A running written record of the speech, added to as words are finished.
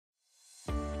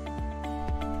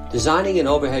Designing an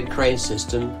overhead crane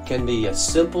system can be a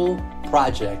simple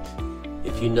project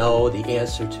if you know the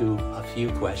answer to a few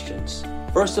questions.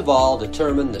 First of all,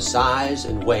 determine the size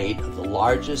and weight of the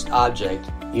largest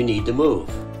object you need to move.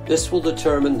 This will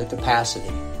determine the capacity.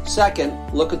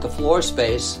 Second, look at the floor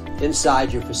space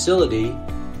inside your facility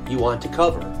you want to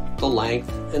cover, the length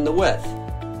and the width.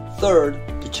 Third,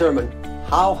 determine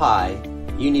how high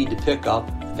you need to pick up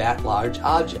that large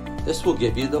object. This will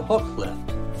give you the hook lift.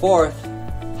 Fourth,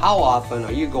 how often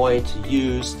are you going to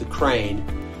use the crane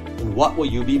and what will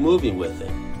you be moving with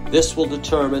it? This will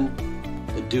determine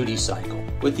the duty cycle.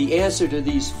 With the answer to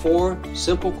these 4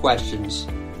 simple questions,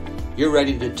 you're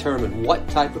ready to determine what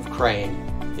type of crane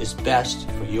is best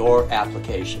for your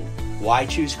application. Why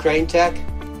choose Crane Tech?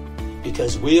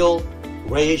 Because we'll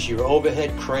raise your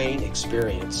overhead crane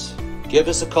experience. Give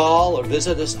us a call or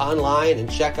visit us online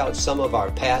and check out some of our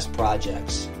past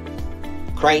projects.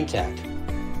 Crane Tech,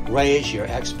 raise your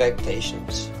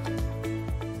expectations.